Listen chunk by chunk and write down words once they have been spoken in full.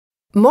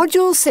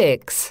Module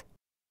 6.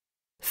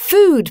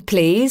 Food,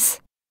 please.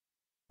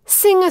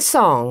 Sing a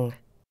song.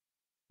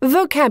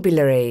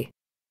 Vocabulary.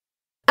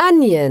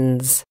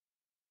 Onions.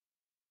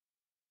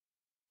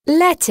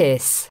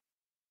 Lettuce.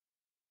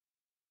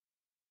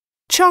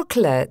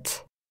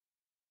 Chocolate.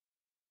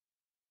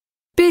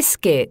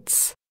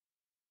 Biscuits.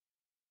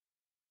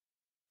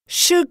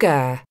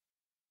 Sugar.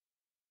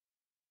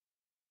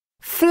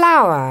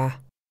 Flour.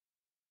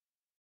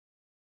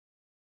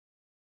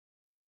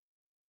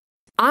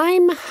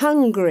 I'm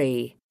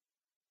hungry.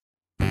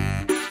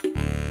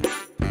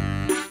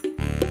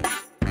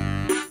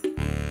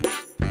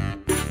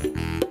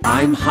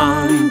 I'm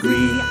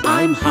hungry.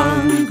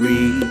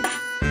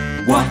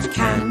 What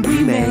can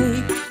we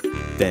make?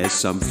 There's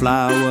some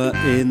flour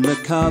in the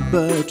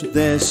cupboard,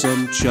 there's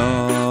some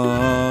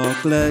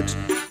chocolate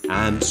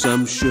and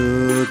some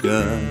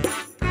sugar.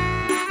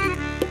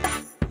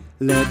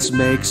 Let's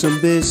make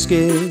some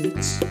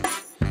biscuits.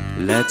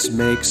 Let's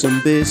make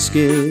some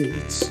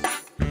biscuits.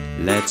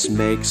 Let's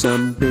make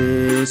some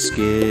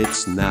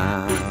biscuits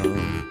now.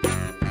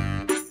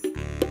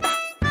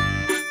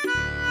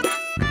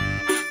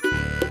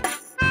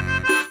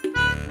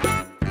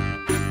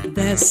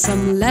 There's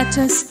some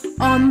lettuce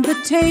on the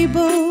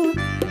table.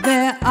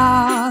 There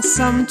are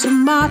some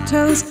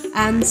tomatoes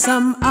and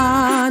some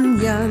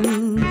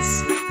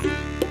onions.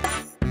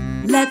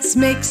 Let's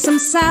make some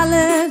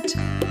salad.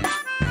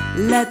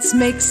 Let's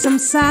make some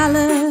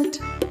salad.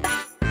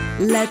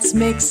 Let's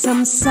make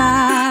some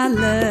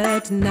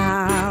salad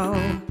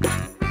now.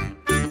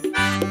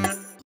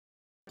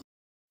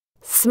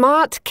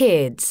 Smart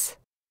kids.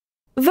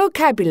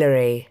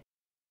 Vocabulary.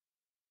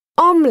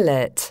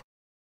 Omelette.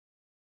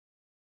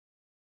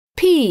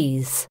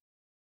 Peas.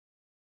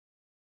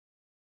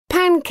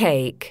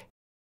 Pancake.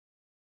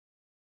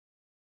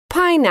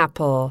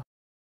 Pineapple.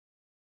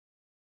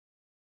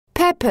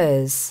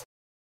 Peppers.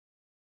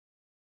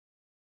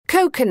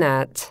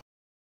 Coconut.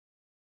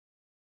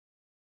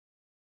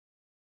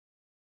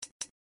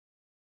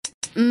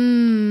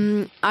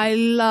 I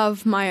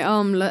love my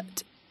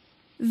omelette.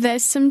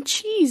 There's some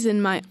cheese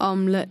in my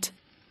omelette.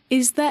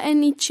 Is there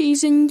any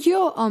cheese in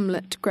your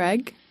omelette,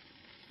 Greg?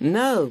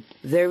 No,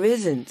 there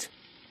isn't.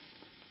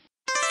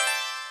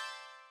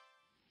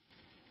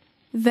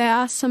 There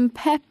are some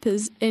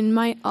peppers in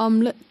my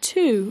omelette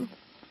too.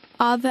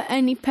 Are there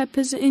any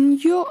peppers in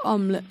your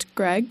omelette,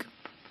 Greg?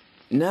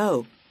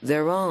 No,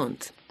 there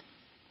aren't.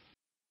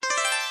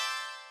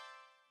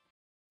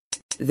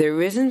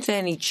 There isn't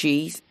any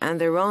cheese and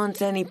there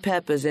aren't any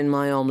peppers in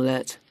my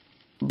omelette.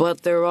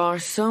 But there are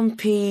some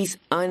peas,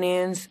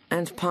 onions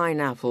and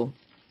pineapple.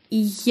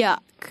 Yuck.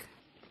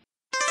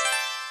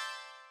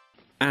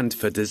 And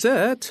for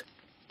dessert,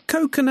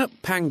 coconut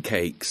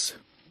pancakes.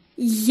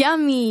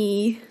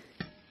 Yummy.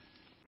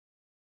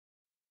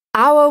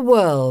 Our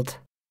world.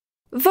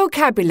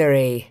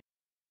 Vocabulary.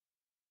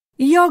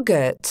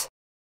 Yogurt.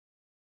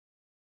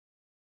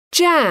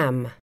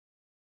 Jam.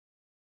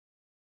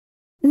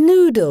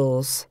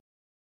 Noodles.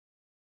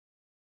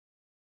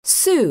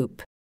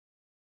 Soup.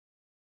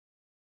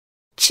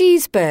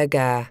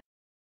 Cheeseburger.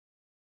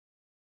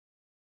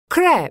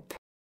 Crepe.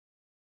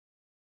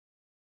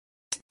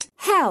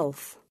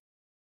 Health.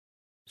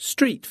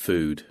 Street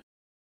food.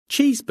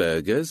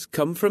 Cheeseburgers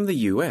come from the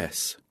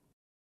US.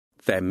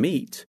 They're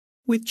meat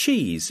with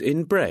cheese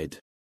in bread.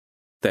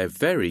 They're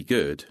very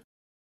good.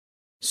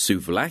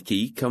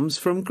 Souvlaki comes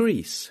from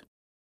Greece.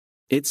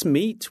 It's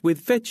meat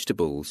with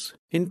vegetables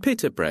in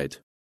pita bread.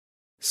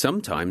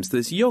 Sometimes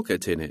there's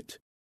yogurt in it,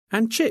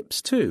 and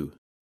chips too.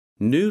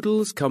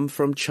 Noodles come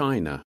from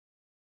China.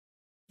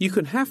 You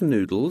can have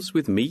noodles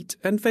with meat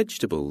and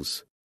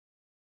vegetables.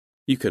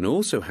 You can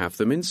also have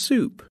them in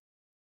soup.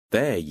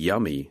 They're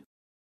yummy.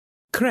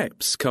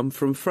 Crepes come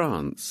from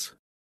France.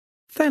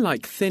 They're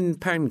like thin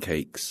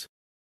pancakes.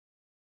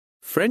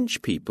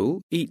 French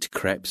people eat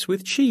crepes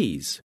with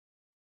cheese.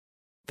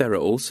 There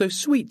are also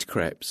sweet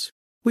crepes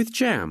with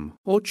jam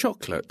or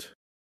chocolate.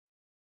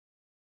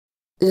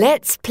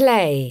 Let's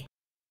play.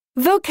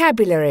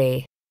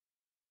 Vocabulary.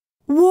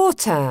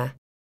 Water.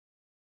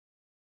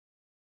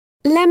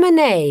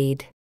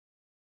 Lemonade.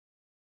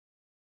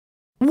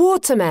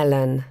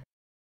 Watermelon.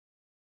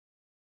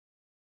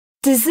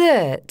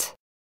 Dessert.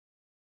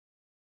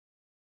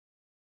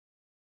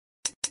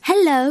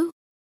 Hello.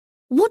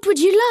 What would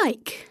you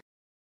like?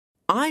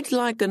 I'd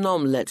like an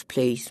omelette,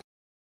 please.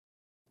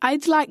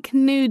 I'd like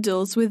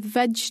noodles with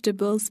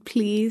vegetables,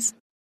 please.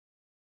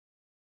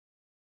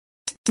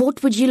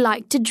 What would you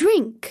like to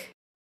drink?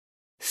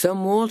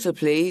 Some water,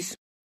 please.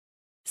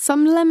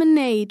 Some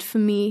lemonade for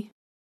me.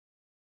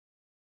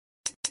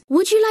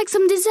 Would you like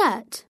some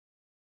dessert?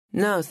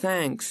 No,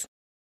 thanks.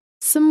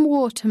 Some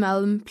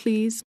watermelon,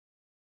 please.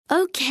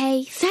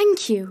 Okay,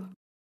 thank you.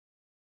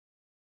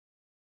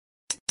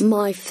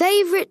 My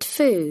favourite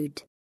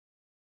food.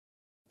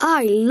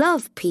 I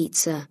love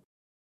pizza.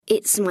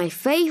 It's my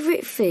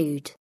favourite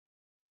food.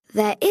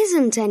 There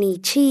isn't any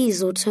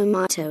cheese or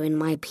tomato in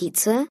my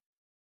pizza.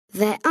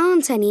 There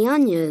aren't any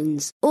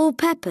onions or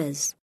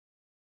peppers.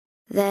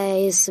 There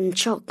is some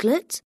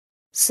chocolate,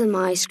 some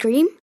ice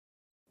cream,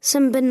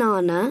 some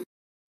banana,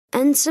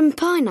 and some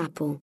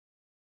pineapple.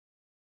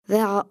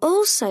 There are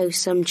also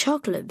some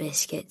chocolate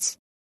biscuits.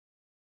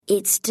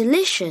 It's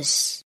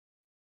delicious.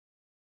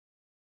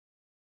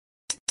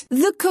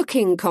 The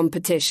cooking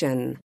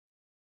competition.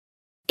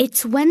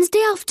 It's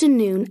Wednesday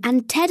afternoon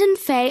and Ted and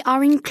Faye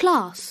are in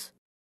class.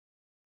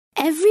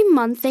 Every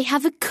month they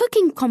have a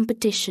cooking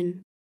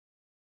competition.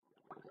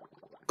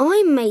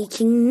 I'm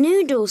making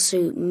noodle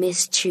soup,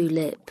 Miss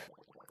Tulip.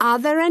 Are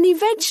there any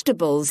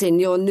vegetables in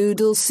your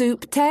noodle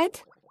soup,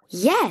 Ted?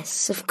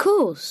 Yes, of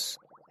course.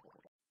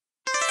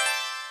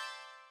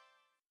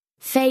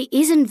 Faye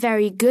isn't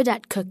very good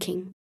at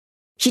cooking.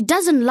 She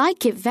doesn't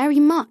like it very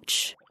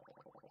much.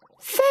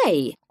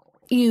 Faye,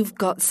 you've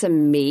got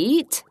some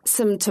meat,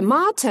 some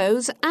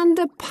tomatoes and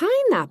a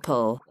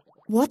pineapple.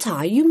 What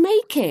are you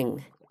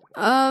making?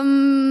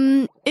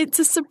 It's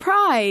a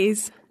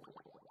surprise.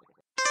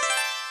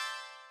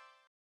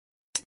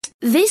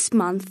 This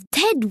month,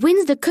 Ted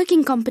wins the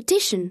cooking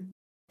competition.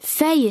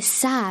 Faye is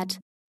sad.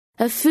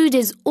 Her food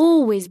is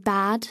always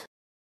bad.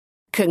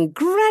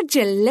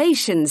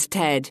 Congratulations,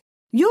 Ted.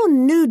 Your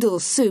noodle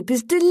soup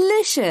is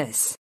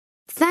delicious.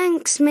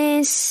 Thanks,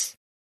 Miss.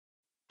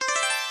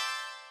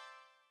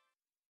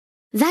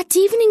 That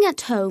evening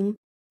at home,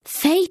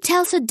 Faye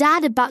tells her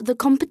dad about the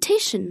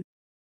competition.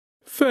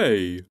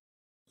 Faye,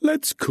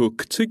 let's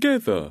cook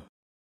together.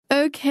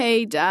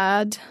 Okay,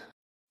 Dad.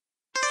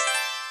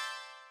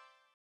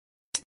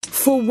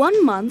 For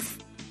 1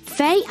 month,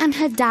 Faye and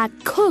her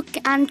dad cook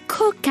and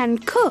cook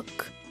and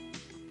cook.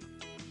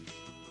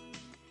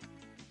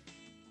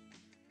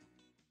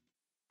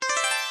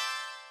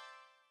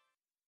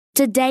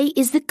 Today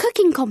is the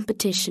cooking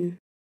competition.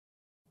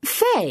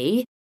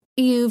 Faye,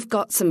 you've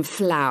got some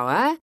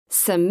flour,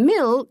 some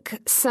milk,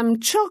 some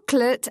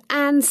chocolate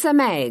and some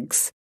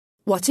eggs.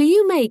 What are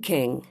you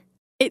making?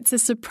 It's a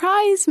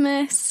surprise,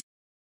 Miss.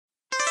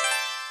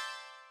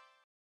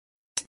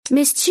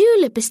 Miss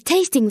Tulip is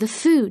tasting the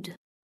food.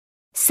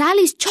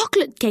 Sally's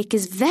chocolate cake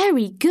is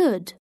very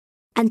good.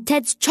 And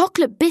Ted's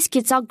chocolate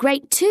biscuits are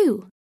great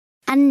too.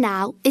 And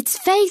now it's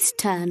Faye's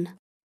turn.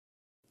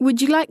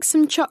 Would you like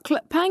some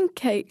chocolate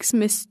pancakes,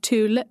 Miss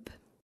Tulip?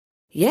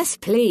 Yes,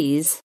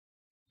 please.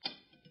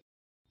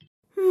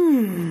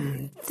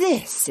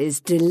 This is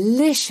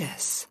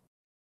delicious.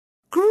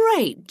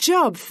 Great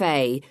job,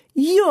 Faye.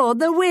 You're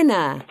the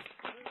winner.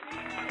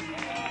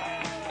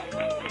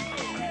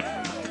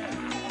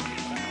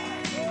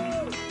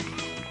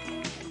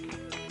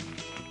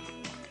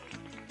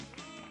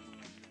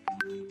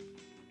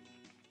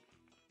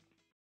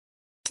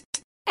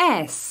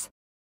 S.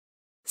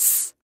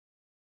 S.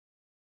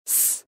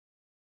 S.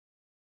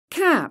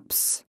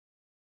 Caps.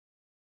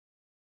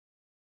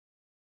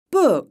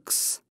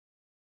 Books.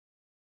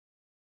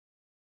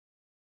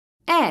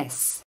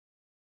 S.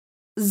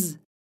 Z.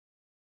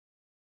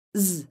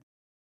 Z.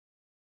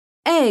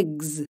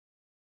 Eggs.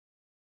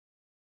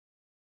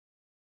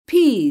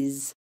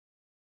 Peas.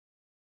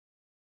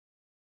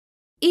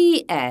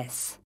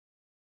 ES.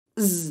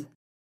 Z.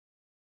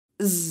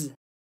 Z.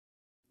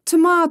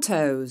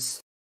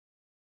 Tomatoes.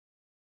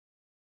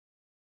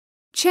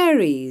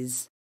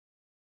 Cherries.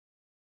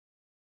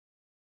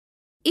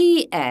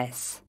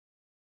 ES.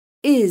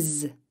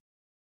 Is.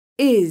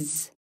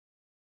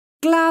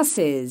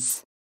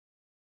 Glasses.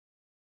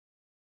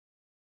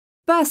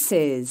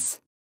 Buses.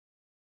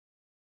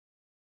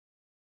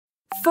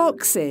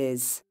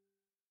 Foxes.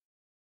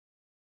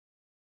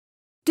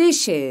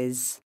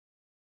 Dishes.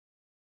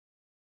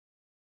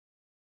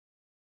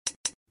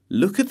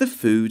 Look at the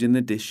food in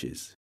the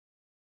dishes.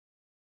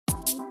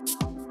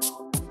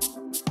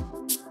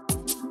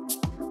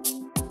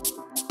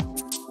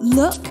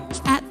 Look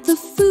at the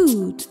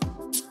food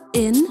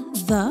in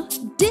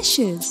the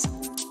dishes.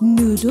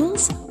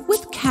 Noodles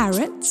with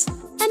carrots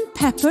and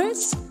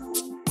peppers.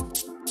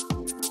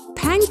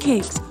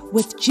 Pancakes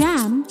with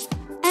jam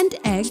and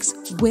eggs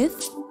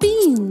with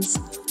beans.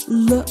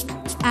 Look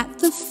at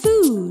the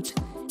food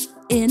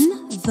in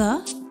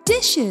the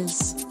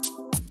dishes.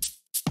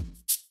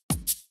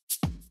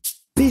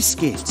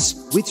 Biscuits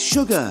with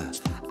sugar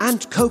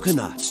and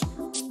coconut.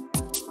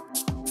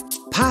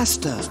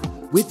 Pasta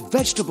with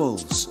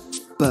vegetables.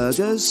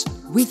 Burgers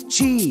with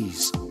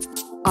cheese.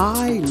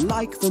 I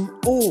like them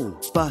all,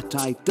 but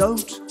I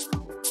don't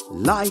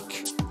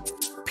like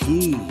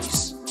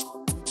peas.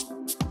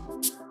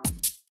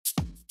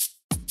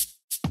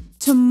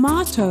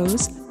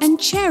 Tomatoes and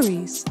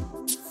cherries.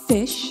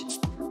 Fish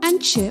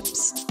and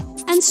chips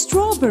and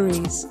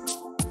strawberries.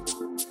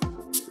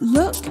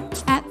 Look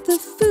at the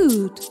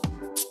food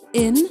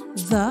in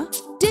the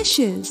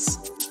dishes.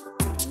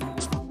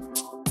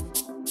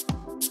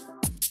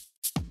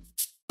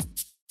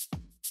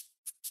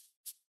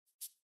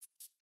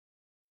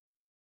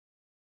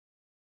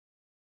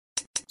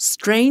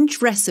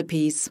 Strange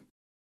recipes.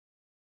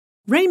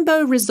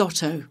 Rainbow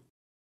risotto.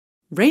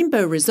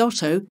 Rainbow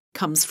risotto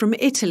comes from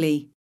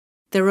Italy.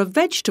 There are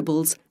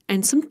vegetables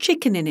and some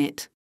chicken in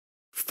it.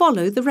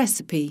 Follow the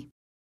recipe.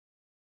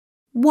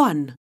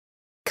 1.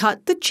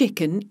 Cut the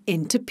chicken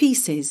into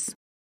pieces.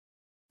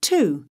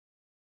 2.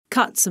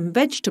 Cut some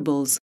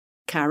vegetables,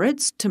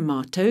 carrots,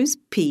 tomatoes,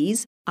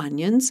 peas,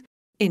 onions,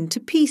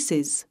 into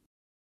pieces.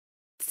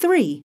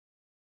 3.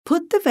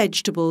 Put the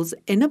vegetables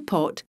in a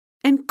pot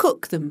and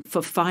cook them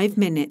for 5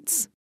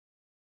 minutes.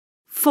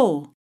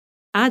 4.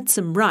 Add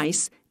some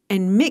rice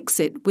and mix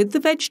it with the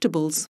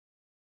vegetables.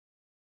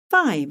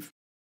 5.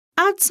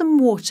 Add some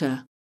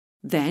water.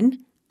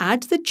 Then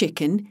add the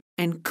chicken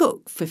and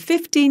cook for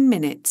 15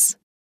 minutes.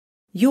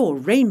 Your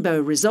rainbow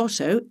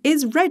risotto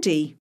is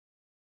ready.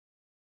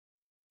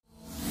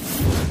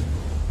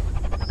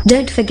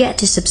 Don't forget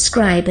to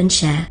subscribe and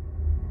share.